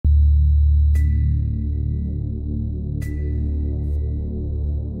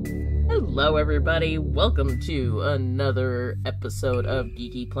Hello everybody, welcome to another episode of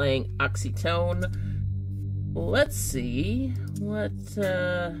Geeky playing Oxytone. Let's see what,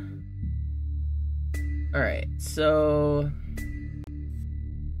 alright, so...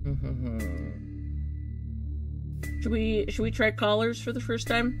 Should we try callers for the first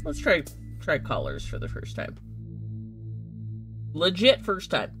time? Let's try callers for the first time. Legit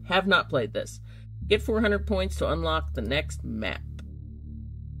first time. Have not played this. Get 400 points to unlock the next map.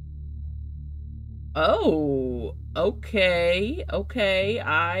 Oh, okay.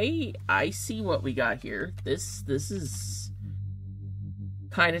 I see what we got here. This is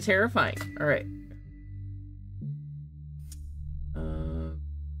kind of terrifying. All right.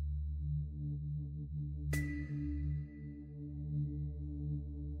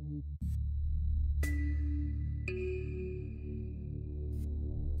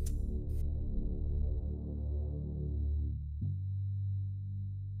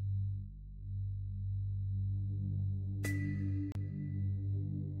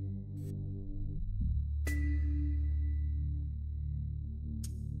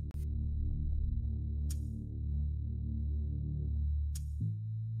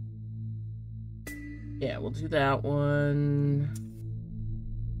 Yeah, we'll do that one.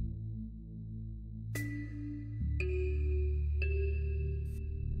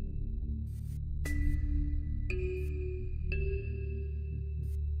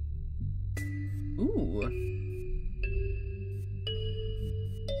 Ooh.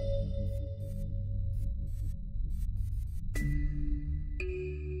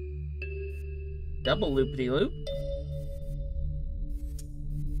 Double loopity-loop.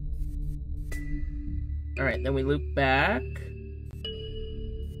 Alright, then we loop back.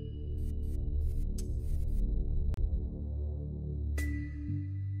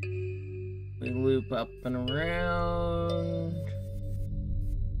 We loop up and around.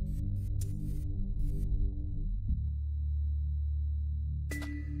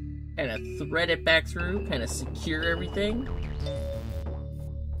 Kind of thread it back through, kind of secure everything.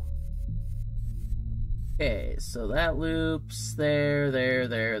 Okay, so that loops there,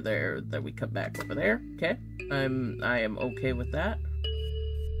 then we come back over there. Okay, I am okay with that.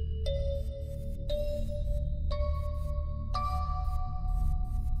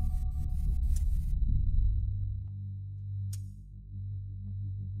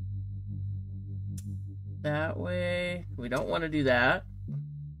 That way, we don't want to do that.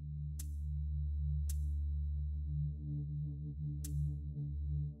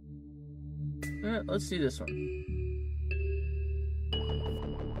 Alright, let's do this one.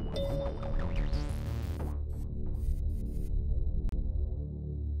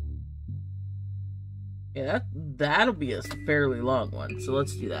 Yeah, that'll be a fairly long one, so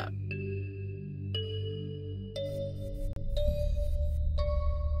let's do that.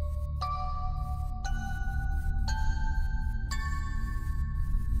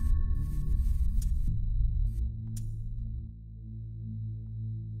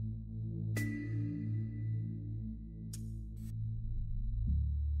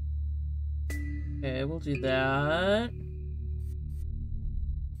 Okay, we'll do that.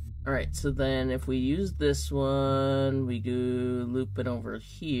 Alright, so then if we use this one, we go looping over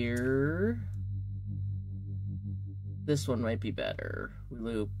here. This one might be better. We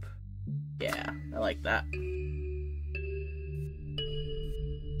loop. Yeah, I like that.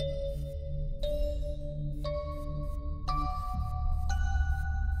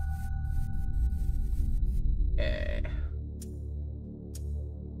 Okay.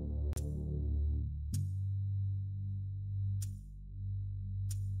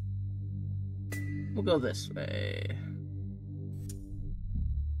 We'll go this way.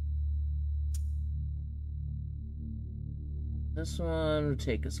 This one will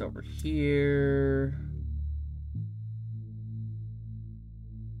take us over here.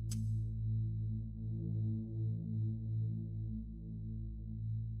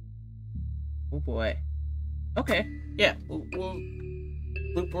 Oh boy. Okay, yeah, we'll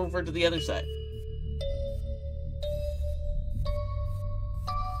loop over to the other side.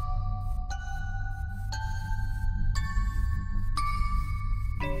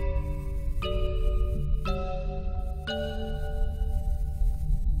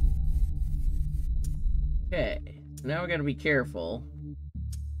 Okay, now we gotta be careful.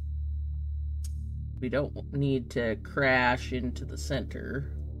 We don't need to crash into the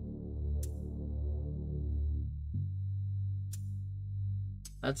center.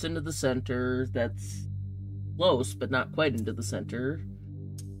 That's into the center. That's close, but not quite into the center.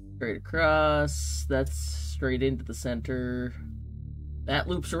 Straight across. That's straight into the center. That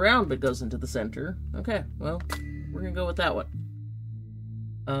loops around but goes into the center. Okay, well, we're gonna go with that one.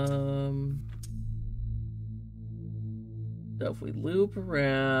 So if we loop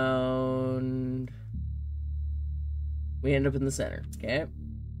around, we end up in the center, okay?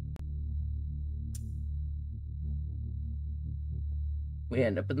 We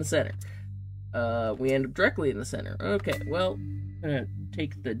end up in the center. We end up directly in the center. Okay, well, I'm gonna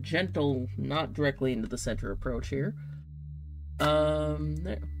take the gentle, not directly into the center approach here.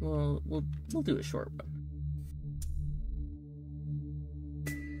 There, we'll do a short one.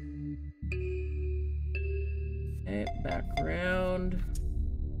 Okay, back around.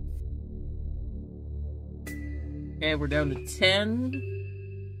 Okay, we're down to 10.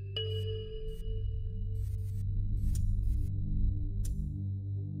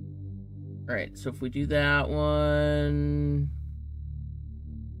 Alright, so if we do that one,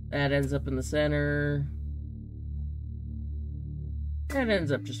 that ends up in the center. That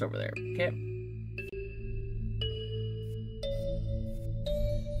ends up just over there, okay?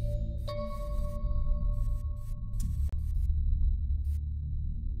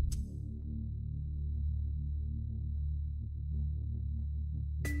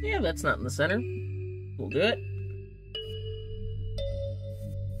 Yeah, that's not in the center. We'll do it.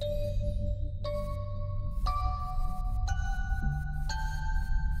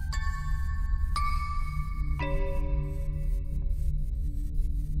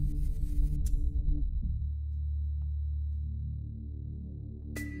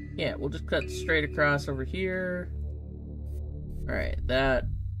 Yeah, we'll just cut straight across over here. Alright, that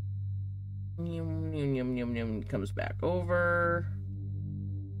comes back over.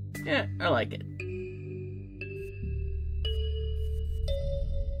 Yeah, I like it.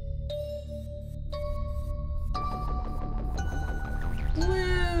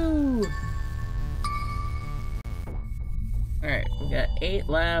 Woo! Alright, we got 8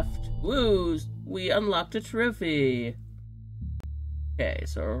 left. Woo! We unlocked a trophy. Okay,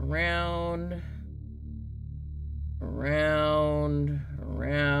 so around,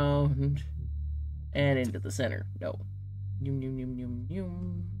 and into the center. No.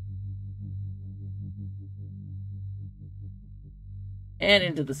 And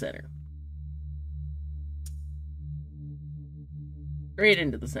into the center. Straight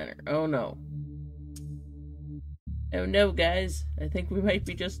into the center. Oh no. Oh no, guys. I think we might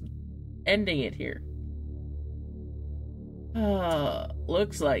be just ending it here.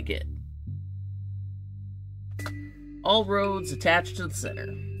 Looks like it. All roads attached to the center.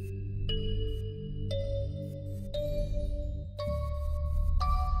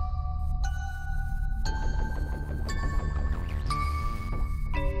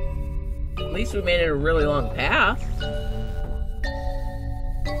 At least we made it a really long path.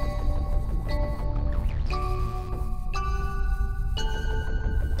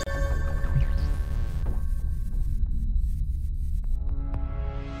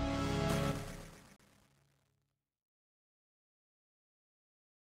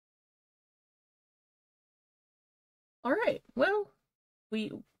 All right. Well, we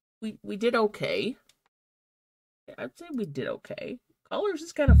did okay. I'd say we did okay. Colors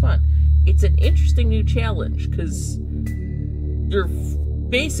is kind of fun. It's an interesting new challenge because you're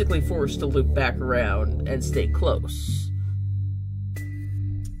basically forced to loop back around and stay close.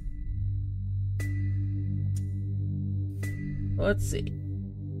 Let's see.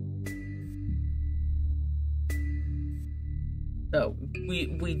 So,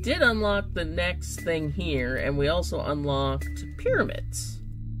 we did unlock the next thing here, and we also unlocked pyramids.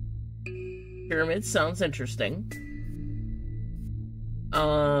 Pyramids sounds interesting.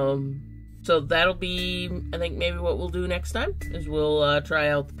 So that'll be, I think, maybe what we'll do next time, is we'll try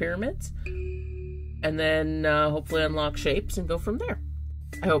out the pyramids, and then hopefully unlock shapes and go from there.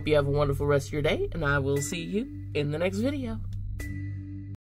 I hope you have a wonderful rest of your day, and I will see you in the next video.